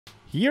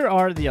Here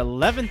are the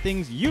 11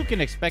 things you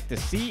can expect to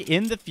see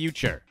in the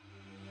future.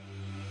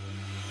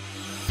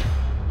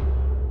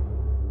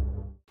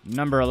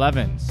 Number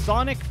 11.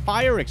 Sonic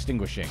fire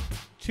extinguishing.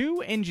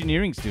 Two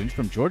engineering students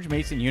from George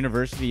Mason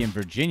University in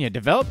Virginia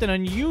developed an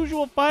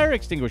unusual fire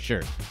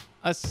extinguisher,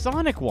 a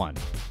sonic one.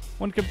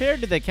 When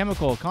compared to the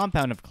chemical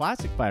compound of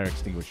classic fire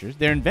extinguishers,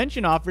 their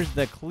invention offers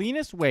the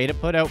cleanest way to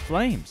put out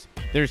flames.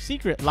 Their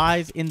secret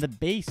lies in the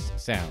bass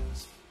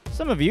sounds.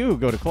 Some of you who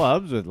go to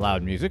clubs with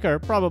loud music are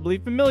probably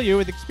familiar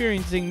with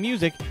experiencing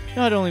music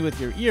not only with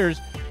your ears,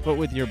 but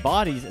with your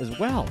bodies as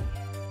well.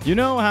 You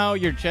know how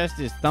your chest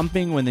is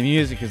thumping when the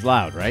music is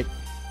loud, right?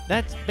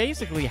 That's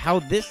basically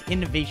how this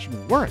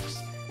innovation works.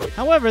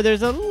 However,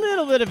 there's a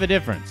little bit of a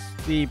difference.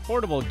 The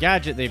portable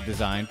gadget they've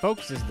designed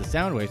focuses the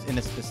sound waves in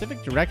a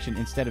specific direction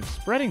instead of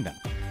spreading them.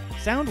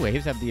 Sound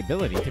waves have the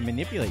ability to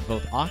manipulate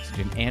both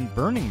oxygen and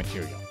burning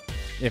material.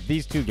 If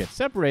these two get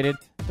separated,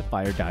 the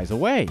fire dies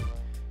away.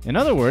 In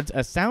other words,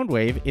 a sound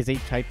wave is a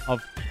type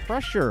of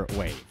pressure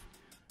wave.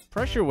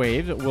 Pressure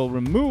waves will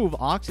remove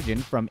oxygen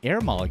from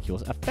air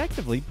molecules,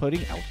 effectively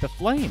putting out the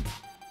flame.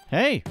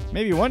 Hey,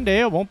 maybe one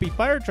day it won't be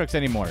fire trucks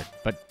anymore,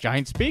 but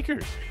giant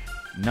speakers.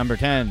 Number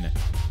 10.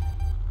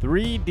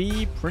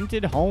 3D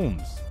printed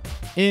homes.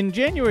 In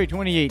January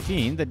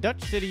 2018, the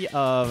Dutch city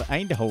of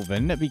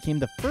Eindhoven became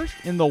the first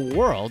in the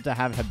world to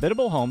have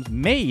habitable homes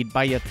made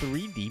by a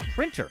 3D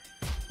printer.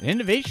 An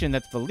innovation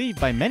that's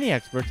believed by many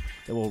experts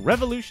that will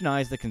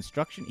revolutionize the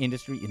construction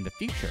industry in the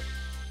future.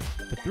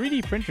 The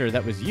 3D printer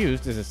that was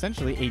used is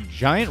essentially a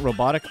giant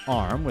robotic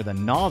arm with a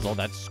nozzle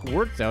that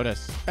squirts out a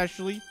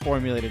specially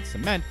formulated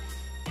cement,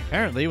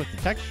 apparently with the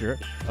texture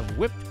of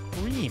whipped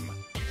cream.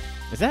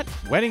 Is that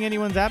whetting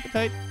anyone's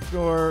appetite,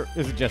 or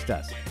is it just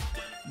us?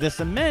 The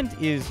cement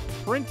is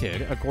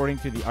printed according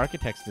to the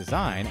architect's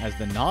design as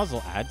the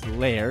nozzle adds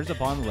layers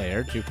upon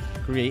layer to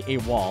create a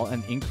wall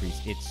and increase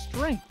its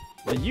strength.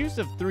 The use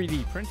of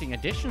 3D printing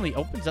additionally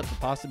opens up the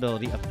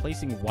possibility of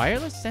placing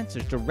wireless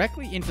sensors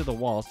directly into the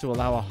walls to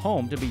allow a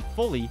home to be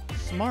fully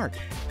smart.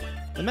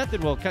 The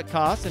method will cut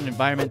costs and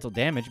environmental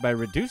damage by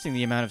reducing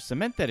the amount of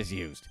cement that is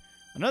used.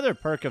 Another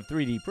perk of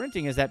 3D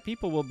printing is that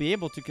people will be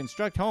able to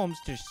construct homes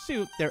to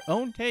suit their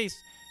own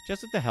tastes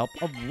just with the help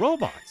of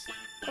robots.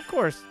 Of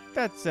course,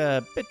 that's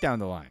a bit down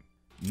the line.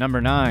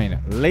 Number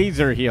 9.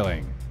 Laser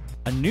healing.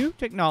 A new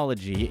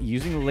technology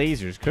using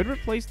lasers could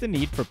replace the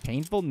need for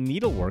painful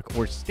needlework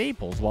or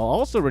staples while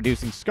also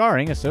reducing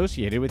scarring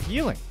associated with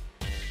healing.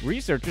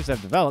 Researchers have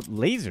developed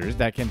lasers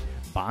that can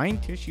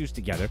bind tissues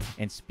together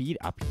and speed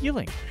up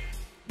healing.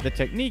 The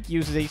technique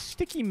uses a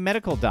sticky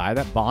medical dye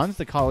that bonds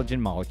the collagen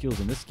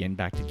molecules in the skin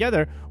back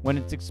together when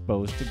it's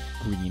exposed to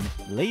green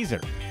laser.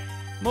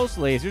 Most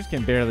lasers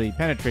can barely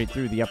penetrate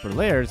through the upper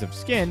layers of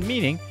skin,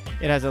 meaning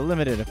it has a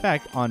limited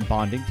effect on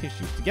bonding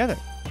tissues together.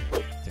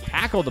 To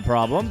tackle the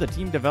problem, the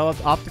team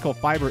developed optical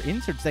fiber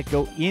inserts that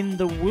go in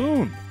the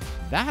wound.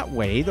 That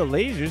way, the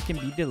lasers can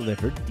be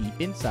delivered deep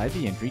inside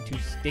the injury to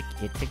stick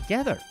it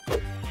together.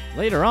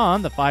 Later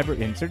on, the fiber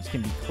inserts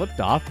can be clipped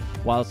off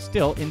while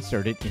still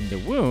inserted in the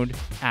wound,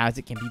 as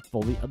it can be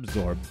fully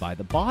absorbed by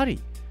the body.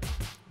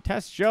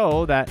 Tests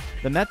show that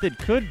the method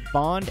could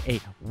bond a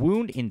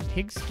wound in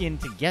pig skin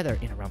together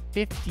in around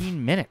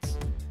 15 minutes.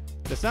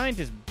 The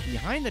scientists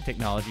behind the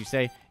technology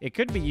say it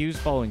could be used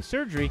following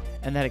surgery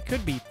and that it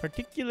could be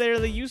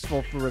particularly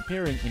useful for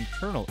repairing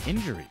internal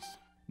injuries.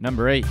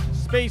 Number 8.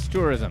 Space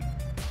tourism.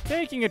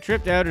 Taking a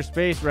trip to outer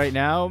space right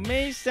now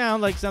may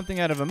sound like something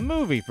out of a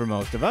movie for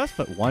most of us,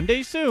 but one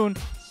day soon,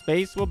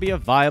 space will be a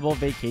viable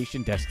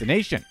vacation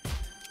destination.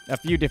 A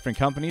few different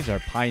companies are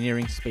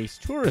pioneering space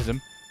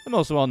tourism. The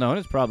most well-known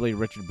is probably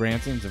Richard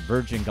Branson's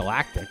Virgin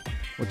Galactic,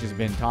 which has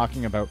been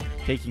talking about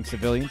taking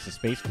civilians to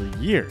space for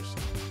years.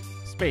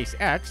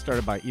 SpaceX,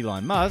 started by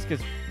Elon Musk,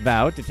 has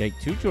vowed to take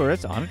 2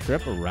 tourists on a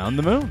trip around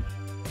the moon.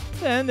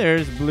 Then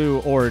there's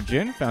Blue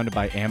Origin, founded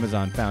by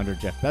Amazon founder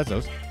Jeff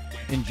Bezos.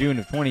 In June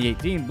of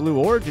 2018, Blue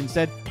Origin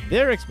said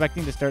they're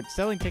expecting to start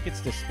selling tickets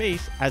to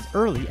space as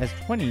early as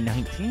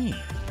 2019.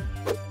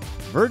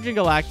 Virgin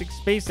Galactic,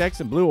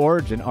 SpaceX, and Blue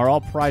Origin are all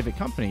private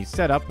companies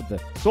set up with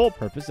the sole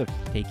purpose of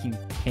taking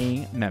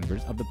paying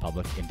members of the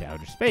public into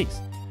outer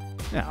space.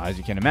 Now, as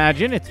you can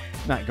imagine, it's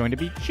not going to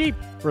be cheap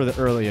for the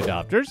early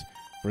adopters.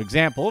 For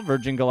example,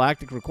 Virgin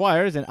Galactic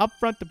requires an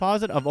upfront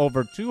deposit of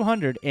over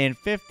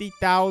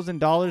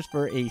 $250,000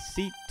 for a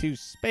seat to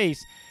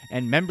space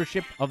and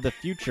membership of the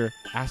future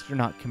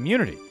astronaut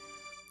community.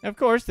 Of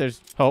course,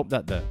 there's hope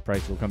that the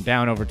price will come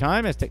down over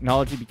time as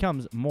technology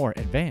becomes more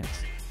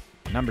advanced.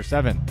 Number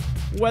 7.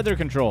 Weather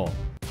control.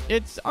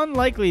 It's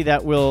unlikely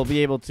that we'll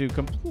be able to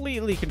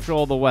completely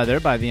control the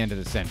weather by the end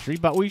of the century,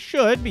 but we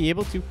should be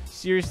able to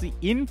seriously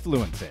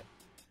influence it.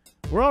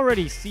 We're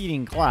already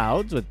seeding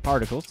clouds with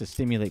particles to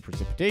stimulate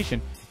precipitation,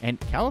 and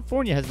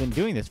California has been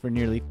doing this for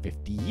nearly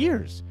 50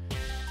 years.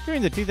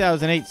 During the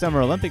 2008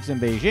 Summer Olympics in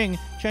Beijing,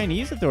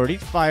 Chinese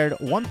authorities fired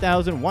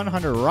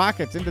 1,100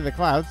 rockets into the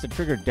clouds to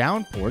trigger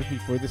downpours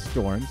before the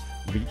storms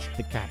reached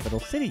the capital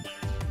city.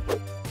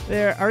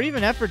 There are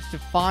even efforts to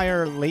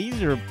fire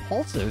laser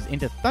pulses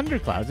into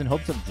thunderclouds in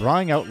hopes of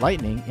drawing out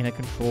lightning in a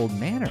controlled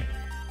manner.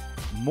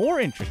 More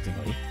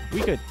interestingly,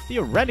 we could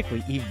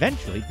theoretically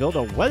eventually build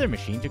a weather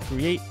machine to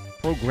create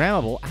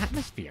programmable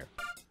atmosphere.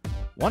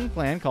 One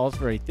plan calls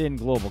for a thin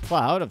global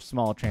cloud of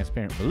small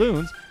transparent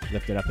balloons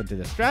lifted up into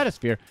the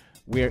stratosphere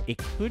where it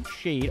could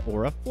shade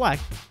or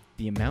reflect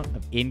the amount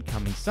of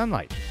incoming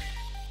sunlight.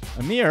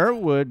 A mirror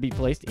would be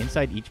placed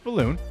inside each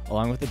balloon,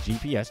 along with a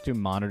GPS to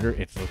monitor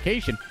its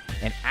location,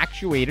 an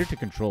actuator to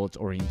control its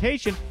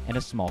orientation, and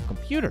a small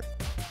computer.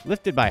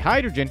 Lifted by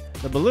hydrogen,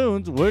 the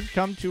balloons would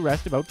come to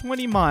rest about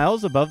 20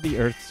 miles above the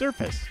Earth's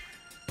surface.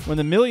 When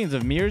the millions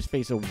of mirrors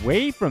face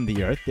away from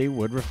the Earth, they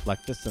would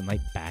reflect the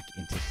sunlight back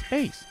into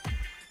space.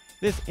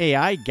 This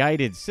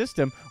AI-guided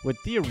system would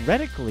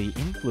theoretically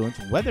influence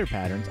weather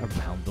patterns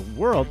around the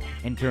world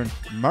and turn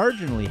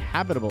marginally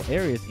habitable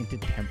areas into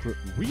temperate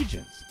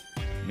regions.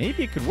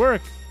 Maybe it could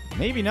work,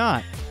 maybe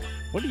not.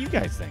 What do you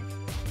guys think?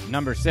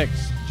 Number 6,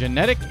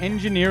 genetic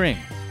engineering.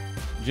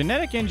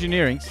 Genetic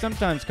engineering,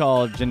 sometimes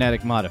called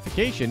genetic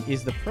modification,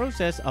 is the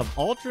process of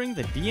altering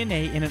the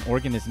DNA in an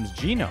organism's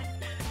genome.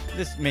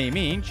 This may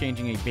mean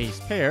changing a base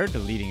pair,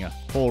 deleting a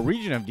whole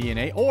region of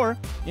DNA, or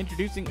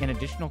introducing an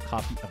additional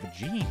copy of a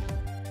gene.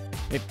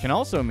 It can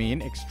also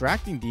mean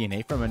extracting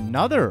DNA from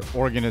another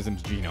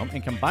organism's genome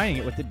and combining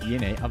it with the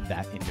DNA of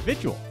that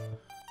individual.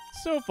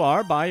 So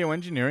far,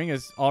 bioengineering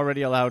has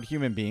already allowed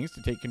human beings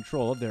to take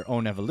control of their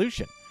own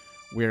evolution.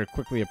 We're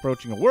quickly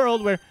approaching a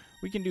world where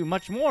we can do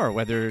much more,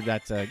 whether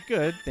that's a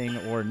good thing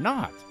or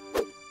not.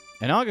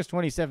 In August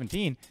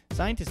 2017,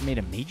 scientists made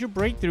a major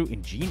breakthrough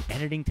in gene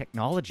editing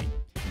technology.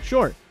 In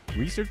short,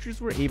 researchers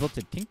were able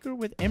to tinker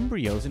with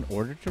embryos in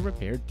order to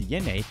repair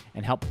DNA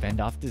and help fend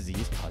off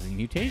disease-causing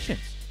mutations.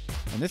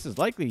 And this is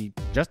likely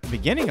just the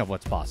beginning of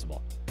what's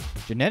possible.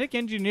 Genetic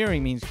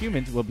engineering means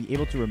humans will be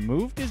able to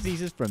remove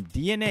diseases from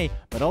DNA,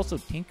 but also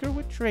tinker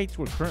with traits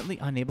we're currently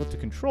unable to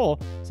control,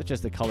 such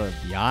as the color of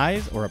the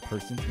eyes or a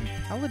person's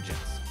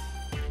intelligence.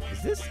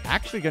 Is this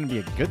actually going to be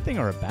a good thing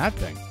or a bad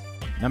thing?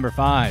 Number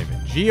 5,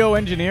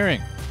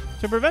 geoengineering.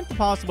 To prevent the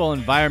possible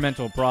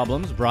environmental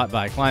problems brought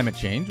by climate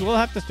change, we'll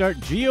have to start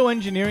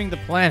geoengineering the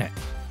planet.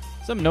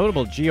 Some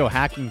notable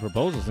geohacking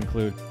proposals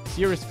include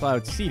cirrus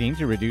cloud seeding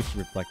to reduce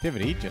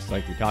reflectivity, just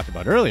like we talked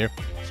about earlier,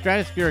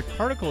 stratospheric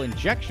particle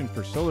injection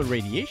for solar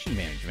radiation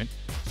management,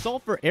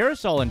 sulfur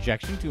aerosol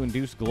injection to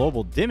induce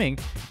global dimming,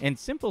 and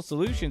simple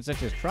solutions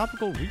such as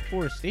tropical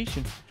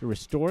reforestation to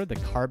restore the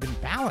carbon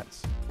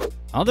balance.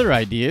 Other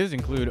ideas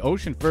include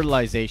ocean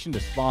fertilization to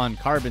spawn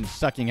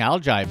carbon-sucking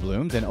algae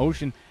blooms and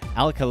ocean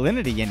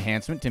alkalinity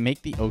enhancement to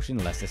make the ocean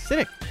less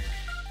acidic.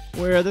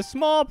 Where the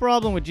small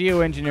problem with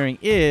geoengineering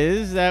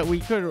is that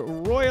we could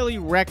royally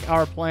wreck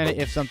our planet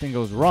if something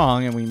goes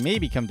wrong and we may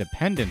become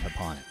dependent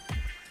upon it.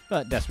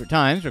 But desperate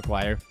times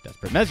require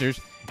desperate measures,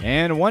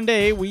 and one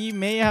day we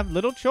may have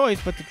little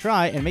choice but to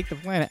try and make the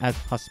planet as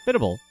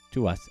hospitable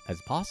to us as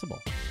possible.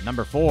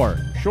 Number 4,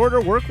 shorter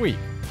work week.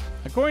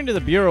 According to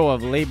the Bureau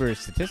of Labor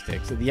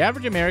Statistics, the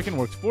average American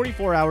works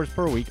 44 hours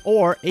per week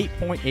or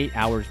 8.8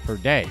 hours per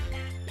day.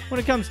 When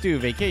it comes to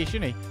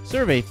vacation, a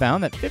survey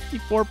found that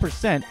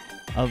 54%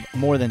 of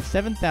more than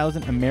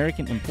 7,000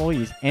 American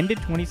employees ended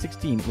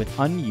 2016 with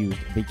unused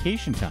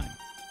vacation time.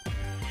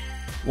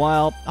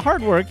 While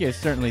hard work is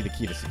certainly the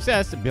key to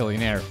success,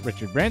 billionaire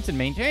Richard Branson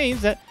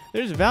maintains that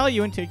there's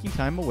value in taking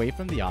time away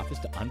from the office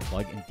to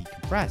unplug and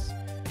decompress.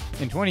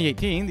 In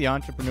 2018, the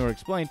entrepreneur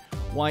explained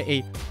why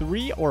a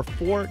 3 or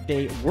 4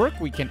 day work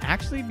week can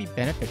actually be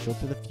beneficial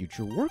to the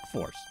future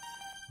workforce.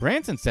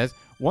 Branson says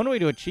one way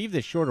to achieve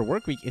this shorter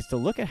work week is to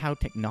look at how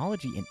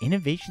technology and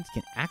innovations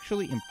can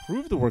actually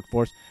improve the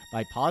workforce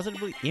by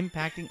positively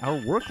impacting our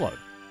workload.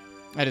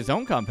 At his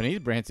own company,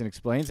 Branson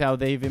explains how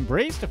they've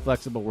embraced a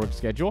flexible work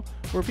schedule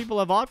where people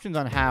have options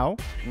on how,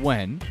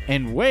 when,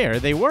 and where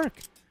they work.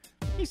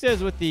 He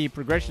says with the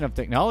progression of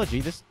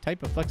technology, this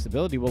type of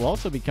flexibility will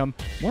also become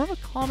more of a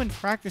common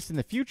practice in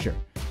the future.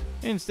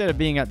 Instead of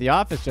being at the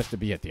office just to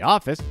be at the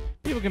office,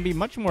 people can be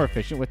much more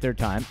efficient with their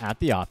time at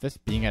the office,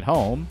 being at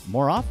home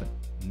more often.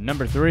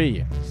 Number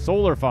 3,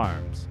 solar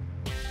farms.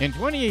 In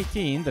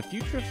 2018, the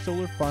future of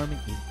solar farming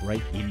is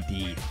bright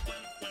indeed.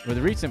 With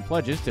recent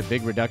pledges to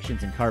big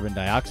reductions in carbon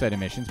dioxide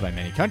emissions by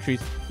many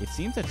countries, it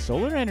seems that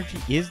solar energy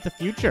is the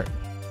future.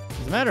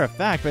 As a matter of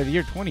fact, by the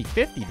year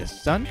 2050, the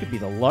sun could be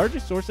the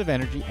largest source of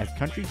energy as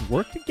countries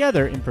work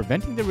together in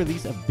preventing the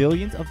release of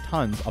billions of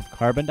tons of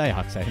carbon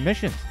dioxide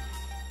emissions.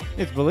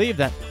 It's believed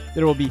that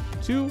there will be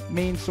 2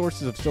 main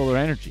sources of solar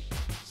energy: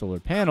 solar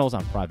panels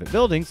on private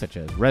buildings, such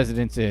as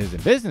residences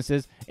and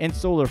businesses, and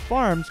solar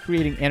farms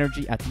creating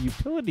energy at the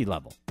utility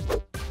level.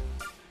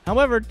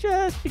 However,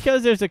 just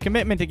because there's a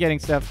commitment to getting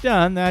stuff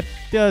done, that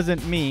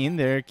doesn't mean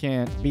there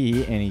can't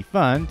be any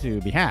fun to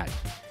be had.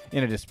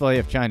 In a display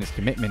of China's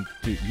commitment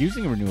to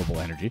using renewable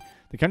energy,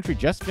 the country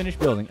just finished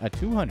building a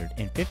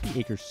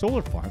 250-acre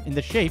solar farm in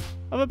the shape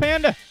of a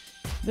panda.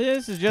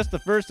 This is just the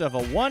first of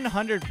a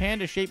 100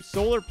 panda-shaped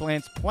solar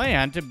plants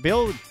planned to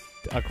build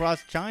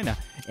across China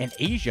and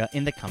Asia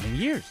in the coming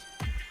years.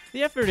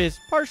 The effort is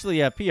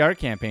partially a PR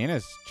campaign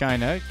as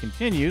China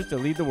continues to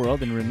lead the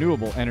world in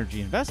renewable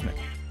energy investment.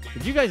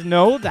 Did you guys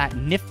know that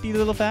nifty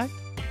little fact?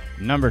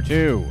 Number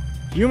 2,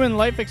 human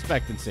life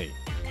expectancy.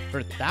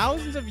 For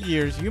thousands of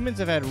years, humans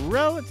have had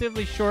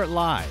relatively short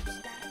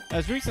lives.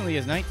 As recently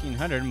as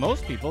 1900,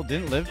 most people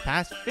didn't live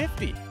past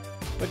 50.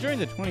 But during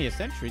the 20th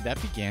century, that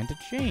began to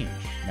change.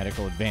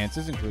 Medical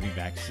advances, including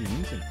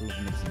vaccines,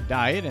 improvements in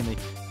diet, and the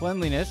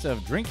cleanliness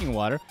of drinking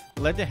water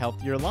led to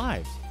healthier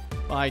lives.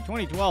 By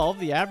 2012,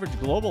 the average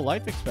global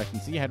life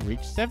expectancy had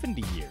reached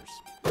 70 years.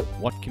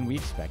 What can we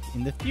expect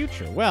in the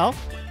future? Well,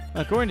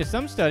 according to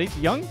some studies,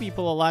 young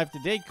people alive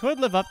today could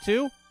live up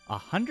to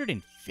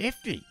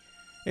 150.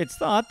 It's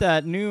thought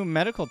that new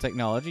medical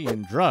technology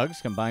and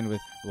drugs combined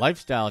with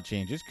lifestyle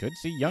changes could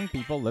see young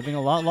people living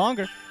a lot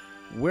longer.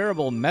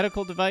 Wearable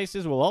medical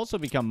devices will also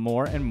become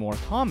more and more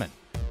common.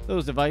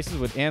 Those devices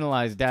would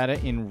analyze data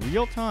in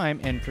real time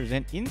and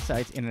present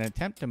insights in an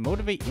attempt to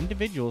motivate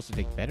individuals to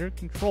take better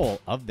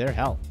control of their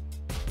health.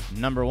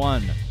 Number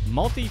 1,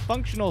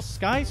 multifunctional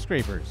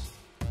skyscrapers.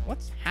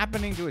 What's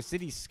happening to a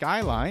city's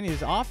skyline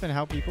is often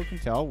how people can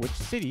tell which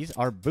cities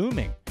are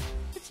booming.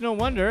 It's no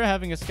wonder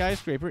having a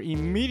skyscraper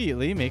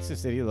immediately makes a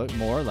city look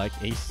more like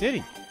a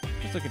city.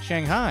 Just look at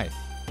Shanghai.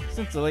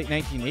 Since the late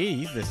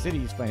 1980s, the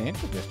city's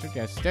financial district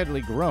has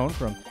steadily grown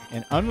from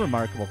an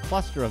unremarkable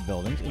cluster of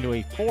buildings into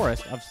a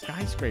forest of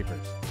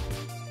skyscrapers.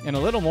 In a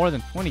little more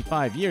than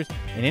 25 years,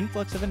 an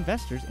influx of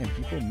investors and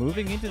people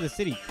moving into the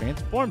city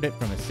transformed it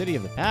from a city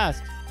of the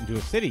past into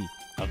a city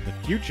of the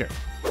future.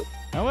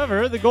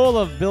 However, the goal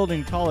of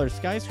building taller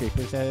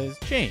skyscrapers has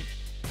changed.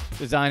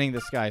 Designing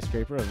the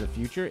skyscraper of the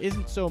future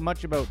isn't so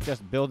much about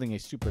just building a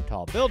super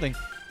tall building,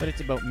 but it's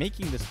about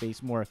making the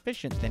space more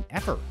efficient than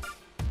ever.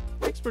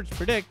 Experts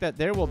predict that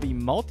there will be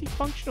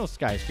multifunctional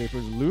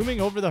skyscrapers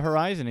looming over the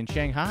horizon in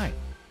Shanghai.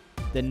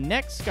 The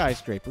next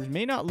skyscrapers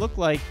may not look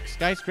like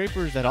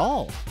skyscrapers at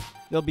all.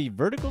 They'll be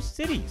vertical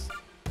cities,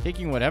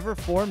 taking whatever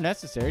form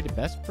necessary to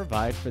best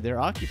provide for their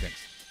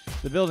occupants.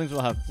 The buildings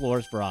will have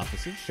floors for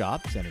offices,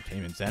 shops,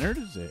 entertainment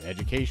centers,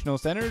 educational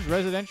centers,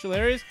 residential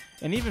areas,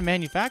 and even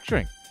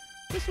manufacturing.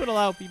 This would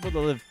allow people to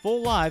live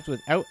full lives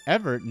without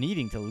ever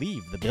needing to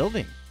leave the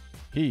building.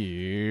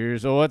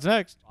 Here's what's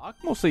next.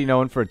 Mostly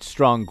known for its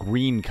strong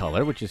green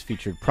color, which is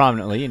featured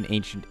prominently in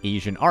ancient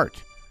Asian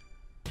art.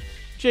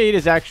 Jade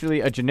is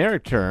actually a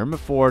generic term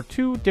for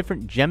two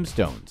different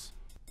gemstones,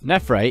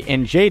 nephrite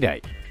and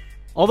jadeite.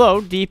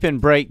 Although deep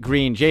and bright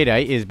green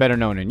jadeite is better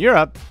known in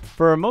Europe,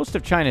 for most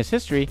of China's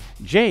history,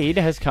 jade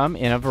has come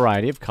in a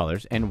variety of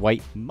colors, and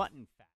white mutton